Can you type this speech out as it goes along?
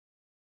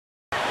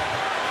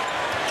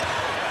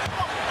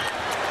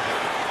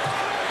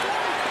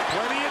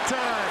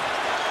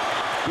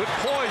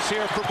Pierce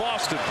here for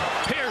Boston.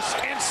 Pierce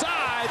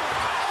inside.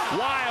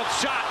 Wild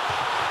shot.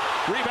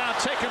 Rebound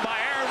taken by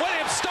Aaron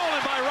Williams.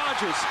 Stolen by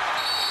Rogers.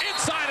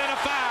 Inside and a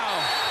foul.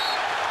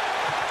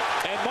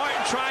 And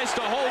Martin tries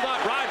to hold up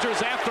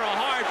Rogers after a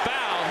hard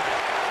foul.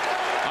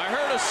 I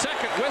heard a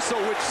second whistle,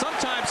 which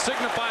sometimes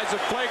signifies a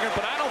flagrant,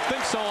 but I don't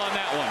think so on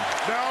that one.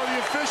 No, the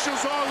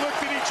officials all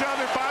looked at each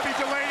other. Bobby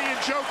Delaney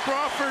and Joe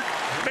Crawford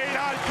made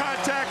eye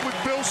contact with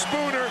Bill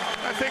Spooner.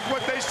 I think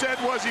what they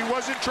said was he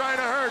wasn't trying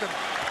to hurt him.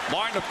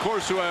 Martin, of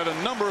course, who had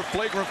a number of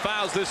flagrant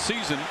fouls this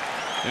season.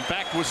 In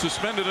fact, was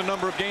suspended a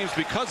number of games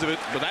because of it,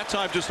 but that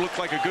time just looked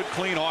like a good,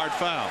 clean, hard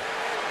foul.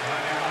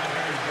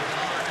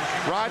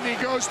 Rodney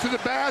goes to the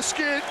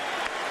basket.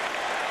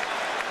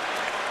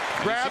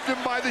 Grabbed him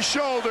by the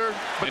shoulder,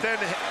 but then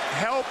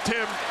helped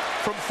him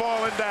from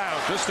falling down.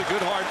 Just a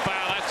good hard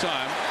foul that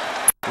time.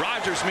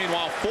 Rogers,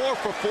 meanwhile, 4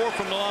 for 4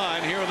 from the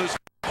line here in this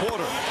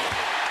quarter.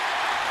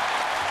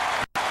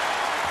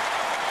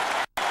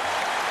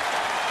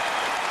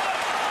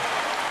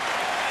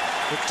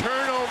 The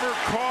turnover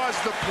caused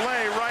the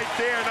play right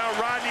there. Now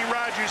Rodney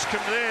Rogers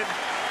comes in.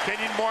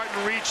 Kenyon Martin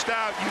reached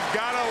out. You've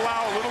got to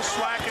allow a little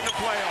slack in the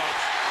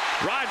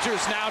playoffs.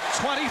 Rogers now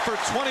 20 for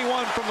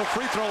 21 from the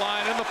free throw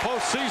line in the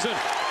postseason,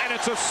 and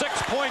it's a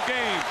 6-point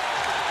game.